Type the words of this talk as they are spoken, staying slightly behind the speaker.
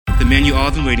man you all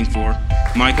have been waiting for,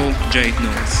 Michael J.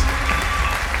 Knowles.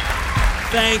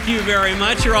 Thank you very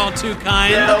much. You're all too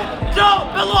kind. You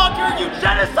don't belong here, you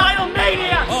genocidal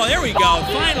maniac! Oh, there we go.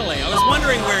 Finally. I was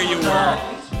wondering where you were.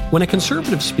 When a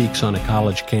conservative speaks on a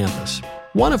college campus,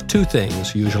 one of two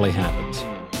things usually happens.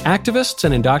 Activists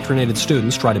and indoctrinated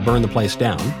students try to burn the place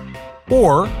down,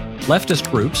 or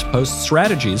leftist groups post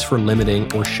strategies for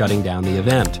limiting or shutting down the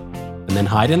event, and then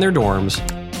hide in their dorms,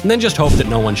 and then just hope that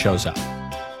no one shows up.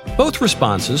 Both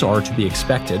responses are to be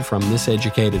expected from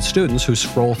miseducated students who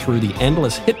scroll through the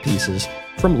endless hit pieces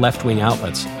from left-wing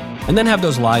outlets, and then have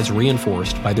those lies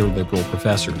reinforced by their liberal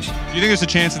professors. Do you think there's a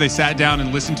chance that they sat down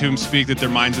and listened to him speak that their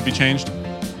minds would be changed?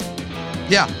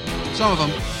 Yeah, some of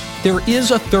them. There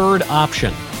is a third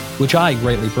option, which I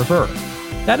greatly prefer.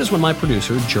 That is when my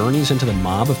producer journeys into the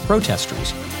mob of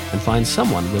protesters and finds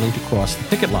someone willing to cross the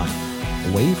picket line,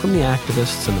 away from the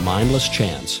activists and the mindless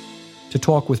chants, to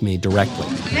talk with me directly.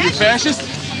 Are you a fascist?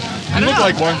 You look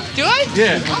like one. Do I?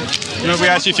 Yeah. You know, if we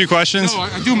ask you a few questions? No,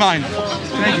 I do mind.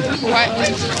 Thank you.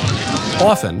 What?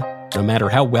 Often, no matter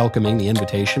how welcoming the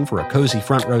invitation for a cozy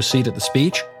front row seat at the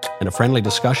speech and a friendly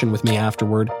discussion with me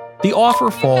afterward, the offer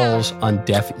falls on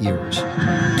deaf ears. Why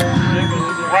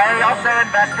are y'all so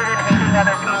invested in hating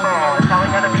other people and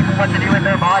telling other people what to do with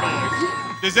their bodies?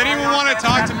 Does anyone want to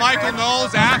talk to Michael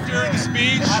Knowles after the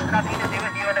speech? It has nothing to do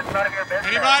with you and it's none of your business.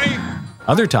 Anybody?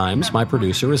 Other times, my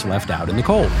producer is left out in the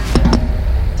cold.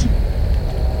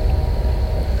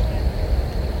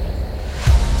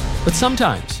 But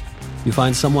sometimes, you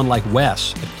find someone like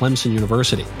Wes at Clemson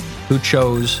University, who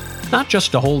chose not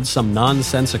just to hold some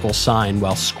nonsensical sign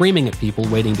while screaming at people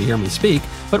waiting to hear me speak,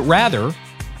 but rather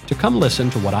to come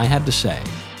listen to what I had to say,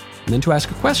 and then to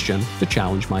ask a question to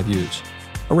challenge my views.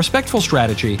 A respectful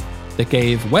strategy that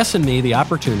gave Wes and me the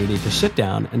opportunity to sit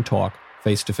down and talk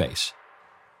face to face.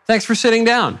 Thanks for sitting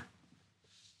down.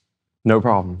 No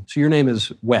problem. So your name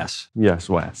is Wes. Yes,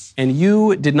 Wes. And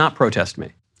you did not protest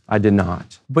me. I did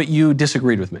not. But you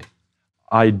disagreed with me.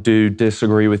 I do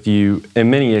disagree with you in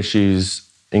many issues,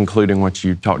 including what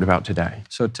you talked about today.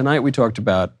 So tonight we talked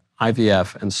about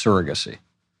IVF and surrogacy.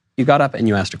 You got up and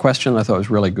you asked a question that I thought was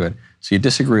really good. So you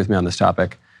disagree with me on this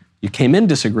topic. You came in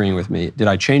disagreeing with me. Did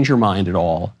I change your mind at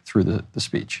all through the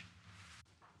speech?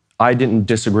 I didn't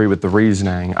disagree with the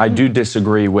reasoning. I do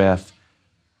disagree with,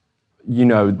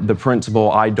 the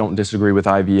principle. I don't disagree with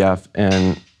IVF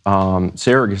and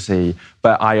surrogacy,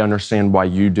 but I understand why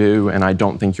you do, and I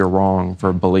don't think you're wrong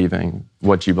for believing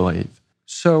what you believe.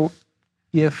 So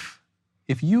if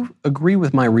you agree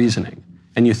with my reasoning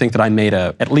and you think that I made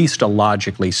at least a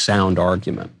logically sound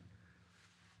argument,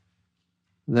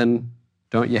 then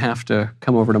don't you have to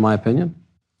come over to my opinion?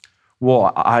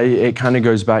 Well, it kind of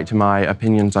goes back to my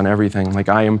opinions on everything. Like,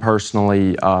 I am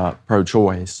personally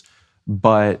pro-choice,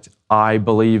 but I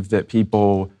believe that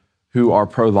people who are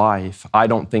pro-life, I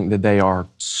don't think that they are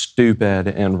stupid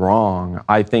and wrong.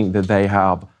 I think that they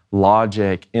have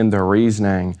logic in their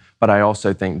reasoning, but I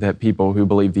also think that people who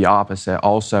believe the opposite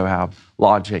also have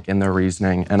logic in their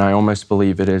reasoning, and I almost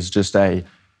believe it is just a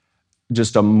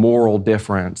moral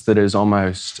difference that is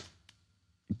almost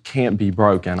can't be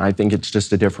broken. I think it's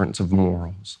just a difference of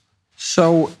morals.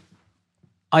 So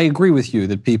I agree with you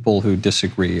that people who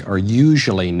disagree are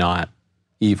usually not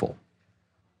evil.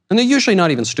 And they're usually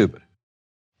not even stupid.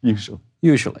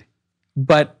 Usually.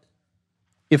 But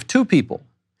if two people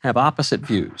have opposite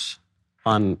views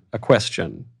on a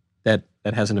question that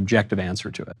has an objective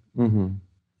answer to it,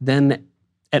 then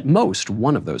at most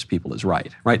one of those people is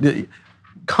right?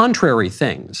 Contrary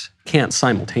things can't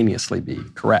simultaneously be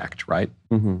correct, right?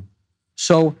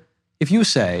 So if you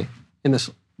say, in this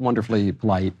wonderfully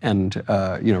polite and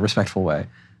respectful way,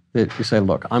 that you say,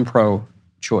 look, I'm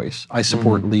pro-choice, I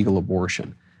support legal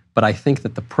abortion, but I think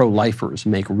that the pro-lifers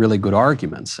make really good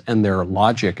arguments and their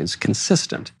logic is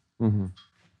consistent.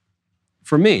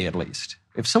 For me, at least,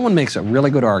 if someone makes a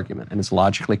really good argument and it's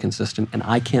logically consistent and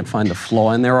I can't find a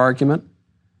flaw in their argument,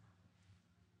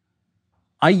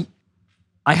 I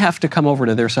have to come over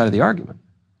to their side of the argument.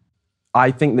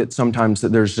 I think that sometimes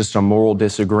that there's just a moral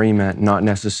disagreement, not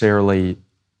necessarily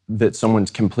that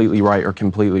someone's completely right or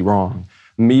completely wrong.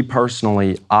 Me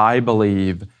personally, I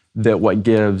believe that what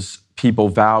gives people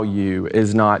value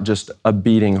is not just a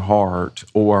beating heart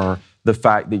or the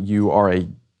fact that you are a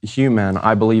human.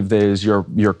 I believe that is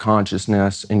your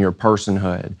consciousness and your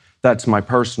personhood. That's my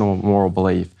personal moral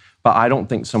belief. But I don't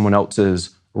think someone else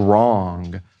is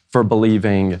wrong for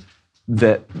believing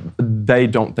that they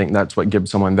don't think that's what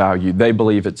gives someone value. They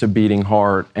believe it's a beating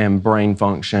heart and brain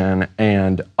function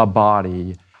and a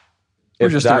body. Or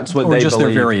just their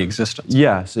very existence.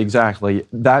 Yes, exactly.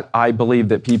 That I believe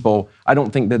that people, I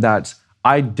don't think that that's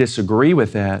I disagree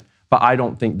with it, but I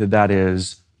don't think that that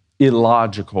is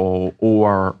illogical,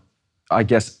 or I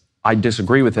guess I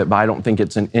disagree with it, but I don't think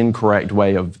it's an incorrect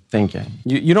way of thinking.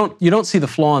 You don't see the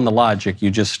flaw in the logic.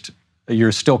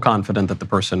 You're still confident that the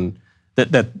person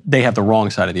that they have the wrong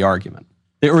side of the argument,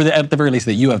 or at the very least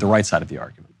that you have the right side of the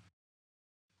argument.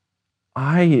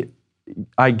 I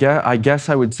guess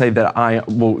I would say that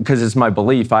because it's my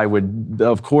belief, I would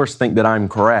of course think that I'm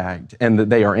correct and that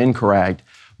they are incorrect,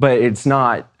 but it's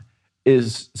not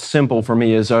as simple for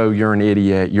me as, oh, you're an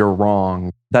idiot, you're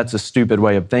wrong. That's a stupid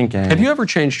way of thinking. Have you ever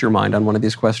changed your mind on one of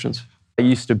these questions?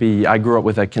 I grew up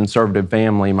with a conservative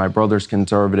family. My brother's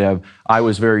conservative. I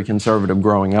was very conservative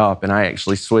growing up, and I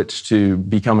actually switched to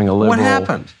becoming a liberal. What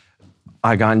happened?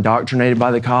 I got indoctrinated by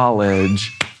the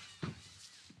college.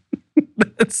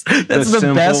 That's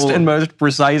the best and most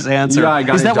precise answer. Yeah, I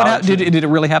got Is that what happened? Did it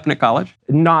really happen at college?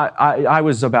 I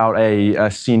was about a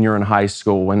senior in high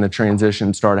school when the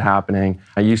transition started happening.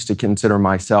 I used to consider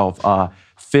myself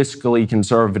fiscally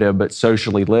conservative but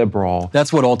socially liberal.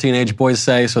 That's what all teenage boys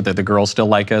say, so that the girls still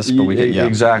like us. But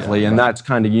exactly, and that's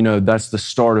kind of, that's the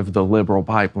start of the liberal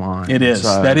pipeline. It is.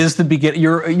 So, that is the beginning.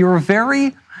 You're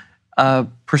very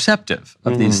perceptive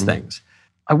of these things.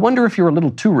 I wonder if you're a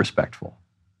little too respectful.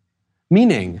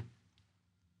 Meaning,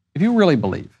 if you really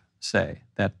believe, say,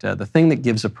 that the thing that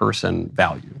gives a person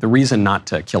value, the reason not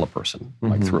to kill a person,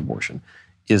 like through abortion,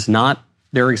 is not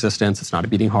their existence, it's not a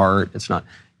beating heart,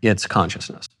 it's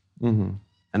consciousness. And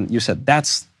you said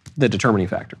that's the determining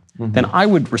factor. Then I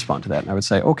would respond to that and I would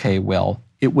say, okay, well,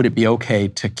 would it be okay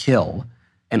to kill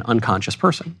an unconscious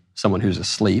person, someone who's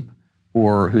asleep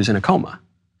or who's in a coma,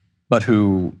 but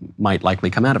who might likely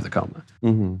come out of the coma?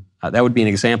 That would be an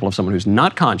example of someone who's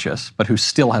not conscious, but who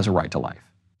still has a right to life.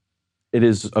 It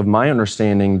is of my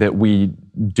understanding that we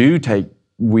do take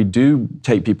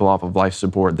people off of life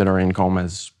support that are in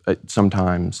comas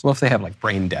sometimes. Well, if they have like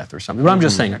brain death or something. But I'm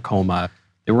just saying a coma,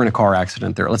 they were in a car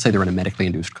accident, let's say they're in a medically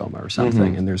induced coma or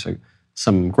something, and there's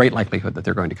some great likelihood that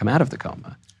they're going to come out of the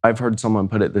coma. I've heard someone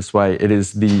put it this way: it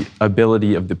is the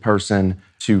ability of the person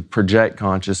to project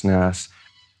consciousness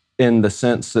in the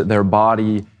sense that their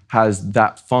body has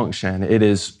that function. It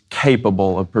is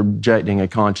capable of projecting a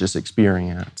conscious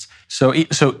experience. So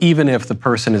even if the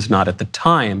person is not at the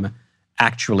time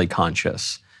actually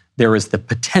conscious, there is the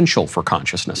potential for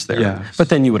consciousness there. Yes. But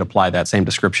then you would apply that same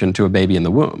description to a baby in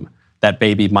the womb. That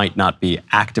baby might not be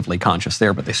actively conscious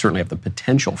there, but they certainly have the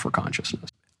potential for consciousness.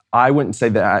 I wouldn't say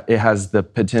that it has the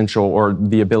potential or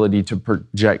the ability to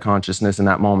project consciousness in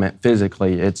that moment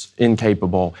physically. It's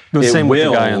incapable. Same with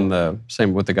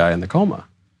the guy in the coma.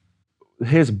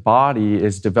 His body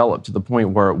is developed to the point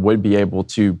where it would be able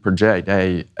to project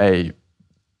a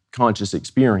conscious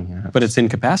experience. But it's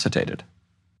incapacitated.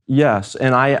 Yes,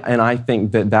 and I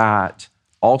think that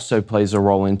also plays a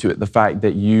role into it. The fact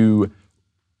that you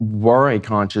were a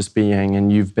conscious being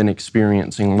and you've been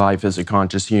experiencing life as a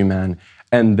conscious human,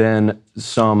 and then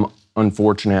some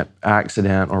unfortunate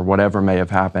accident or whatever may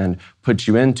have happened puts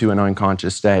you into an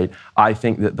unconscious state. I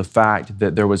think that the fact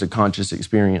that there was a conscious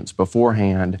experience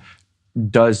beforehand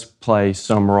does play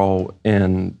some role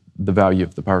in the value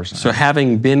of the person. So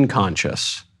having been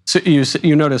conscious, so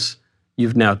you notice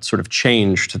you've now sort of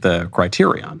changed the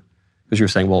criterion, because you're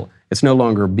saying, well, it's no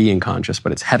longer being conscious,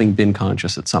 but it's having been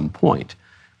conscious at some point,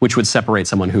 which would separate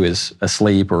someone who is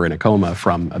asleep or in a coma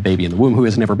from a baby in the womb who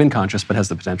has never been conscious but has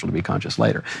the potential to be conscious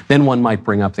later. Then one might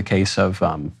bring up the case of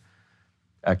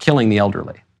killing the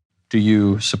elderly. Do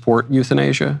you support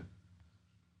euthanasia?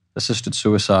 Assisted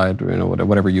suicide,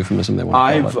 whatever euphemism they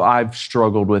want to call it. I've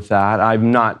struggled with that.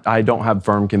 I don't have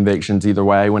firm convictions either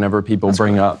way. Whenever people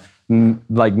bring up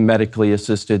like medically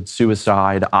assisted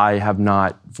suicide, I have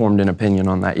not formed an opinion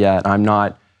on that yet. I'm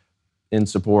not in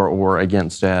support or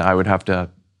against it. I would have to,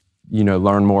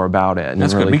 learn more about it and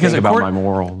really think about my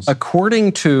morals.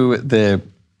 According to the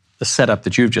setup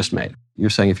that you've just made, you're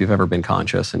saying if you've ever been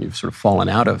conscious and you've sort of fallen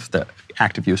out of the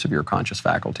active use of your conscious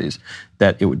faculties,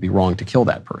 that it would be wrong to kill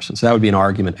that person. So that would be an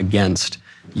argument against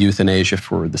euthanasia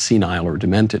for the senile or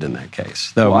demented in that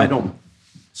case. Though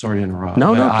sorry to interrupt.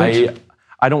 No,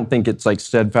 I don't think it's like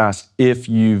steadfast. If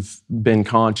you've been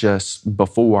conscious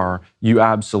before, you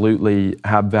absolutely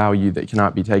have value that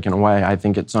cannot be taken away. I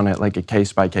think it's on a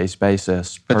case-by-case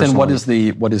basis. But then what is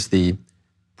the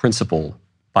principle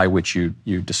by which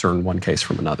you discern one case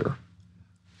from another?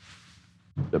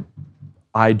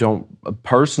 I don't,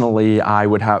 personally,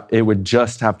 it would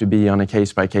just have to be on a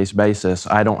case-by-case basis.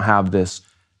 I don't have this,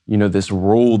 this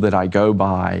rule that I go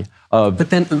by of... But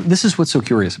then, this is what's so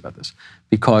curious about this,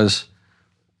 because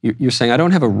you're saying, I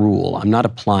don't have a rule. I'm not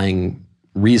applying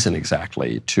reason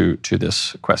exactly to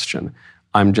this question.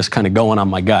 I'm just kind of going on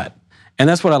my gut. And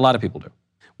that's what a lot of people do.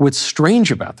 What's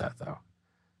strange about that, though,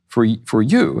 for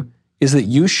you, is that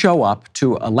you show up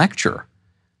to a lecture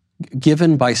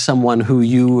given by someone who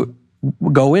you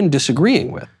go in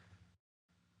disagreeing with.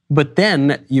 But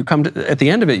then you come to, at the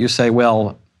end of it, you say,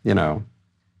 well, you know,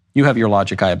 you have your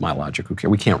logic, I have my logic. Who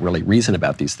cares? We can't really reason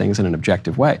about these things in an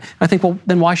objective way. And I think, well,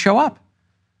 then why show up?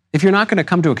 If you're not going to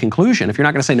come to a conclusion, if you're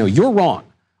not going to say, no, you're wrong,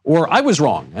 or I was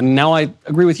wrong, and now I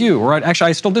agree with you, or actually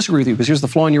I still disagree with you because here's the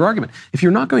flaw in your argument. If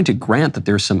you're not going to grant that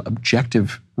there's some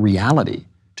objective reality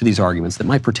to these arguments that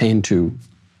might pertain to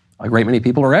a great many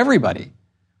people or everybody,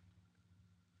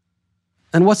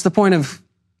 then what's the point of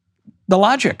the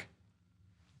logic?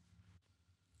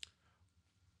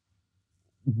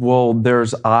 Well,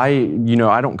 I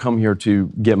don't come here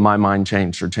to get my mind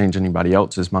changed or change anybody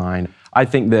else's mind. I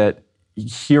think that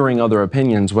hearing other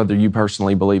opinions, whether you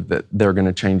personally believe that they're going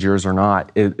to change yours or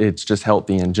not, it's just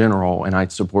healthy in general, and I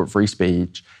support free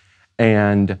speech.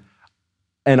 And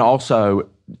also,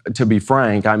 to be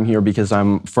frank, I'm here because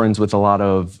I'm friends with a lot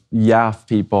of YAF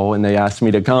people, and they asked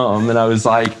me to come, and I was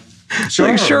like, sure,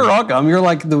 like, sure, I'll come. You're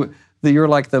like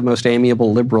the most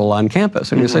amiable liberal on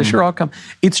campus, and you say, sure, I'll come.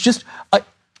 It's just,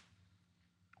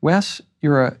 Wes,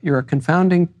 you're a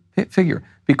confounding figure,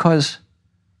 because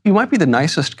you might be the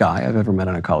nicest guy I've ever met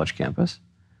on a college campus.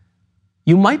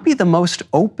 You might be the most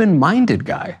open-minded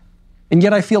guy, and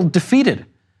yet I feel defeated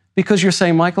because you're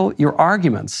saying, Michael, your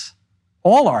arguments,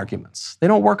 all arguments, they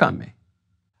don't work on me.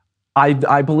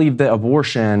 I believe that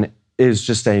abortion is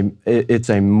just it's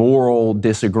a moral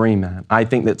disagreement. I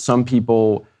think that some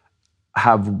people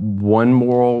have one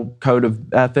moral code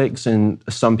of ethics and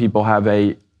some people have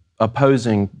a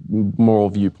opposing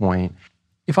moral viewpoint.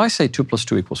 If I say 2 +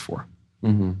 2 = 4,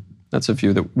 that's a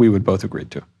view that we would both agree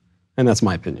to, and that's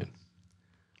my opinion.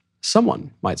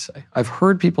 Someone might say, I've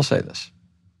heard people say this,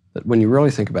 that when you really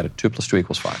think about it, 2 + 2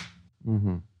 = 5.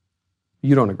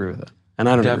 You don't agree with that, and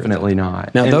I don't agree with that. Definitely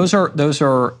not. Now, those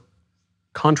are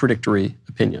contradictory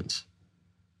opinions.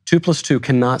 2 + 2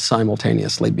 cannot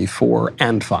simultaneously be 4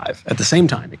 and 5 at the same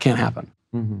time. It can't happen.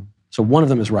 So one of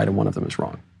them is right and one of them is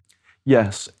wrong.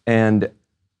 Yes, and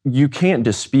you can't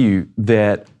dispute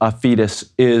that a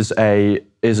fetus is a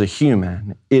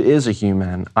human. It is a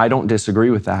human. I don't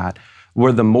disagree with that.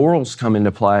 Where the morals come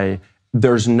into play,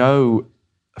 there's no.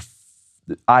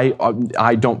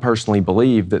 I don't personally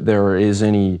believe that there is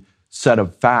any set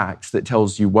of facts that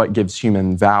tells you what gives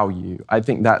human value. I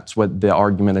think that's what the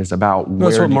argument is about.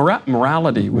 That's what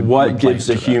morality would. What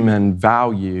gives a human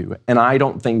value, and I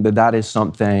don't think that is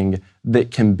something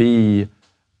that can be.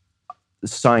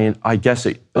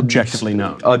 Objectively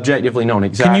known. Objectively known,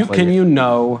 exactly. Can you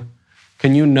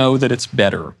know that it's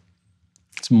better,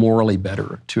 it's morally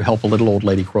better to help a little old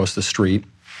lady cross the street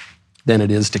than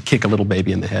it is to kick a little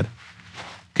baby in the head?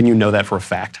 Can you know that for a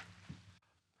fact?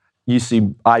 You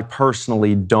see, I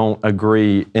personally don't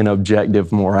agree in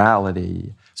objective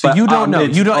morality. So you don't know.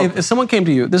 If someone came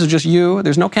to you, this is just you,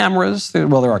 there's no cameras.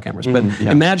 Well, there are cameras, but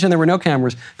imagine there were no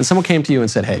cameras, and someone came to you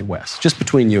and said, hey, Wes, just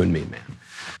between you and me, man.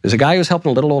 There's a guy who's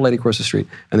helping a little old lady cross the street,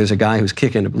 and there's a guy who's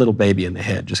kicking a little baby in the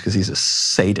head just because he's a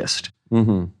sadist.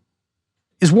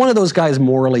 Is one of those guys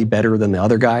morally better than the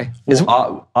other guy?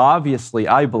 Well, obviously,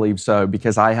 I believe so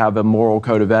because I have a moral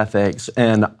code of ethics,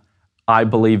 and I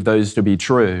believe those to be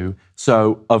true.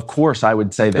 So, of course, I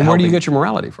would say that. And where do you get your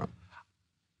morality from?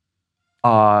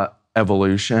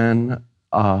 Evolution.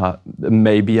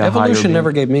 Maybe a higher being. Evolution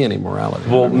never gave me any morality.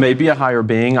 Well, maybe a higher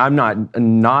being. I'm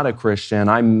not a Christian.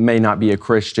 I may not be a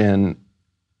Christian.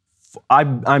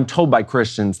 I'm told by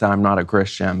Christians that I'm not a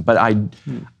Christian, but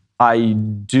I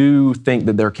do think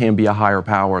that there can be a higher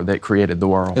power that created the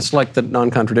world. It's like the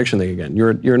non-contradiction thing again.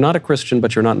 You're not a Christian,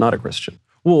 but you're not a Christian.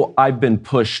 Well, I've been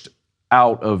pushed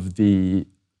out of the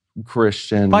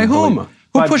Christian. By whom?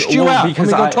 Who pushed you out? Let me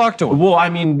go talk to him. Well, I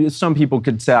mean, some people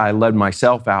could say I led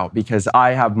myself out because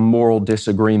I have moral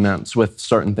disagreements with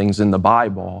certain things in the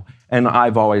Bible, and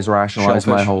I've always rationalized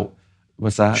my whole.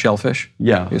 What's that? Shellfish?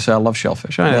 Yeah. You say, I love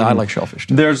shellfish. I like shellfish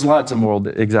too. There's lots of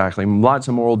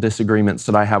moral disagreements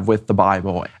that I have with the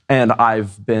Bible, and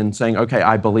I've been saying, okay,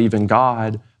 I believe in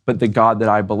God, but the God that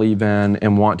I believe in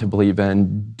and want to believe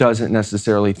in doesn't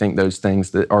necessarily think those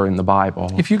things that are in the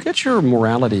Bible. If you get your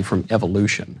morality from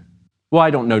evolution. Well, I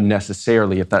don't know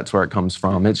necessarily if that's where it comes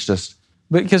from. It's just...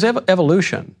 Because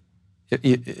evolution,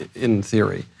 in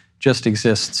theory, just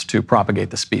exists to propagate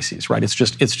the species, right? It's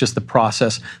just the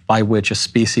process by which a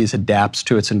species adapts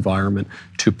to its environment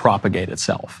to propagate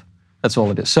itself. That's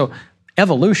all it is. So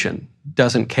evolution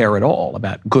doesn't care at all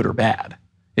about good or bad.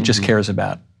 It just cares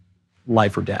about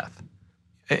life or death.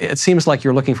 it seems like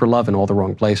you're looking for love in all the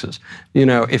wrong places.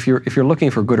 If you're looking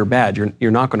for good or bad,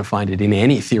 you're not going to find it in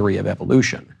any theory of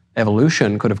evolution.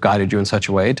 Evolution could have guided you in such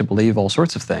a way to believe all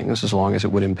sorts of things as long as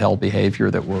it would impel behavior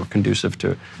that were conducive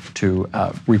to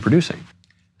reproducing.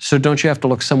 So don't you have to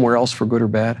look somewhere else for good or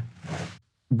bad?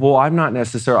 Well, I'm not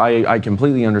necessarily, I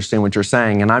completely understand what you're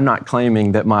saying, and I'm not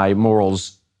claiming that my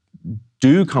morals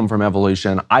do come from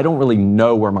evolution. I don't really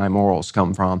know where my morals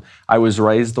come from. I was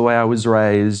raised the way I was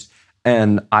raised,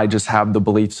 and I just have the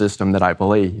belief system that I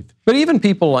believe. But even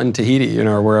people in Tahiti,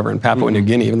 or wherever in Papua New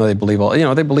Guinea, even though they believe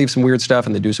they believe some weird stuff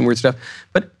and they do some weird stuff,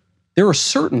 but there are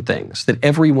certain things that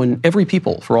every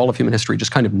people for all of human history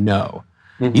just kind of know,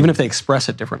 even if they express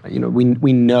it differently.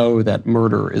 We know that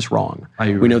murder is wrong.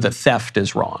 We know that theft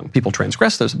is wrong. People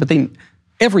transgress those, but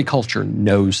every culture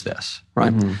knows this,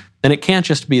 right? And it can't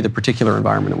just be the particular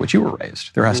environment in which you were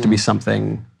raised. There has to be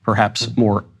something perhaps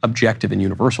more objective and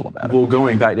universal about it. Well,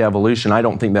 going back to evolution, I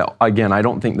don't think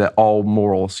that all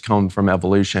morals come from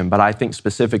evolution, but I think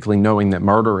specifically knowing that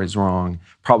murder is wrong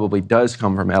probably does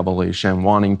come from evolution,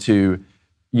 wanting to,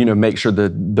 make sure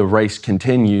that the race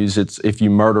continues. It's if you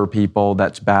murder people,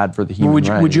 that's bad for the human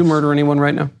race. Would you murder anyone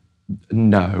right now?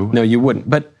 No. No, you wouldn't.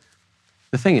 But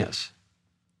the thing is,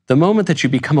 the moment that you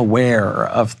become aware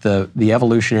of the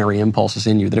evolutionary impulses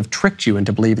in you that have tricked you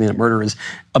into believing that murder is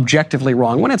objectively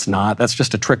wrong, when it's not, that's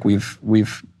just a trick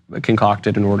we've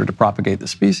concocted in order to propagate the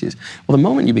species. Well, the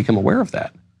moment you become aware of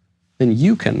that, then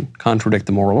you can contradict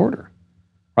the moral order,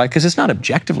 right? Because it's not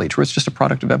objectively true, it's just a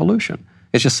product of evolution.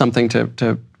 It's just something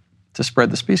to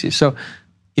spread the species. So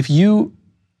if you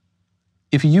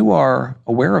are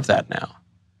aware of that now,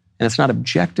 and it's not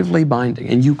objectively binding,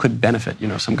 and you could benefit.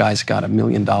 Some guy's got $1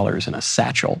 million in a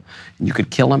satchel, and you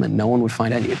could kill him and no one would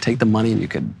find out. You could take the money and you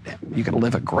could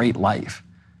live a great life.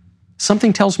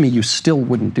 Something tells me you still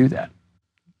wouldn't do that.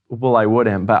 Well, I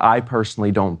wouldn't, but I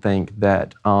personally don't think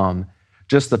that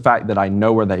just the fact that I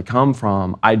know where they come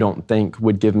from, I don't think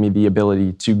would give me the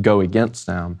ability to go against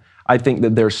them. I think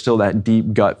that there's still that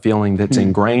deep gut feeling that's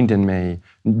ingrained in me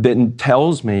that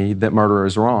tells me that murder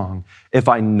is wrong. If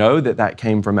I know that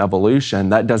came from evolution,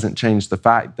 that doesn't change the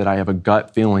fact that I have a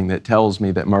gut feeling that tells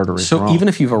me that murder is wrong. So even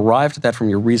if you've arrived at that from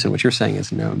your reason, what you're saying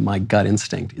is, no, my gut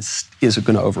instinct is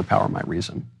going to overpower my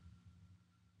reason,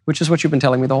 which is what you've been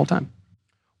telling me the whole time.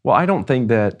 Well, I don't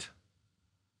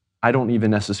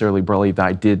even necessarily believe that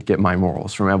I did get my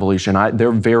morals from evolution.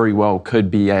 There very well could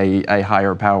be a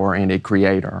higher power and a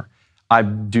creator. I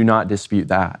do not dispute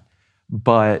that.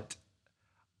 But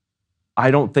I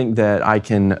don't think that I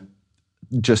can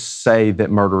just say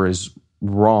that murder is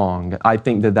wrong. I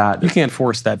think that... You can't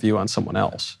force that view on someone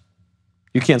else.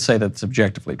 You can't say that it's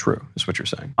objectively true, is what you're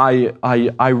saying. I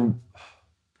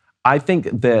think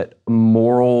that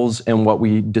morals and what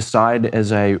we decide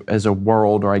as a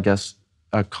world, or I guess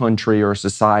a country or a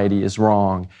society, is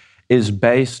wrong, is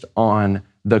based on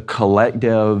the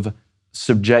collective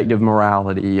subjective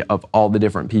morality of all the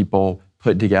different people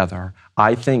put together.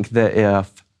 I think that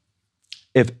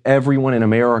if everyone in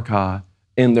America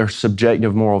in their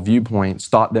subjective moral viewpoints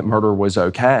thought that murder was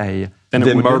okay, then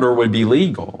murder would be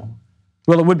legal.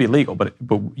 Well, it would be legal, but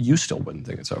you still wouldn't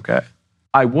think it's okay.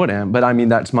 I wouldn't, but I mean,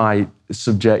 that's my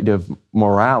subjective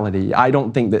morality. I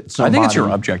don't think that somebody... I think it's your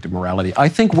objective morality. I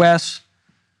think, Wes,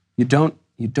 you don't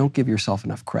give yourself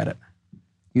enough credit.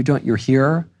 You're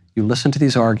here, you listen to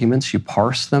these arguments, you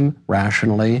parse them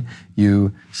rationally,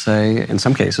 you say, in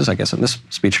some cases, I guess in this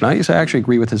speech tonight, you say, I actually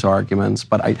agree with his arguments,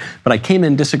 but I came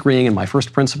in disagreeing and my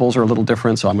first principles are a little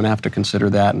different, so I'm going to have to consider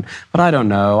that. But I don't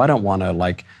know, I don't want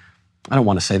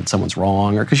to say that someone's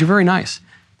wrong, or because you're very nice.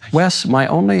 Wes, my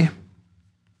only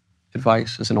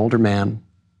advice as an older man,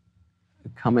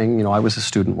 I was a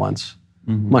student once,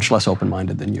 much less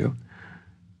open-minded than you.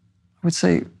 I would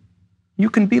say, you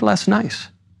can be less nice.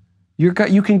 You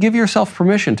can give yourself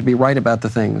permission to be right about the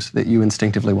things that you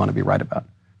instinctively want to be right about,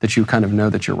 that you kind of know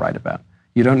that you're right about.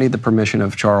 You don't need the permission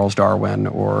of Charles Darwin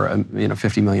or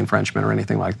 50 million Frenchmen or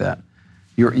anything like that.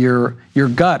 Your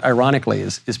gut, ironically,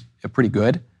 is pretty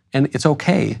good, and it's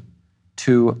okay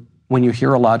to, when you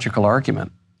hear a logical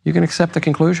argument, you can accept the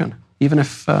conclusion, even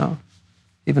if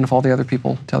all the other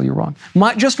people tell you wrong.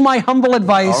 Just my humble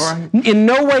advice, in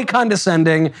no way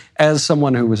condescending, as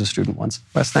someone who was a student once.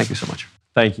 Wes, thank you so much.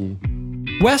 Thank you.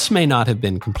 Wes may not have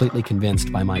been completely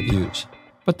convinced by my views,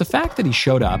 but the fact that he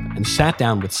showed up and sat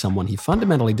down with someone he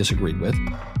fundamentally disagreed with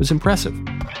was impressive.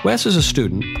 Wes is a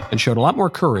student and showed a lot more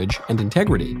courage and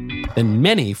integrity than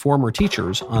many former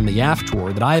teachers on the YAF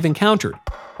tour that I have encountered,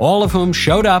 all of whom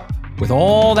showed up with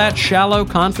all that shallow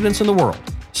confidence in the world,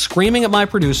 screaming at my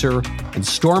producer and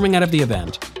storming out of the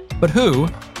event, but who,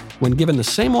 when given the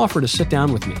same offer to sit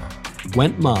down with me,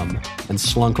 went mum, and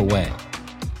slunk away.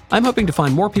 I'm hoping to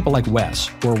find more people like Wes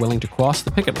who are willing to cross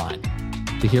the picket line,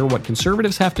 to hear what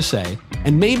conservatives have to say,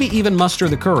 and maybe even muster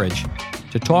the courage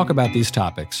to talk about these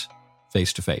topics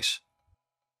face to face.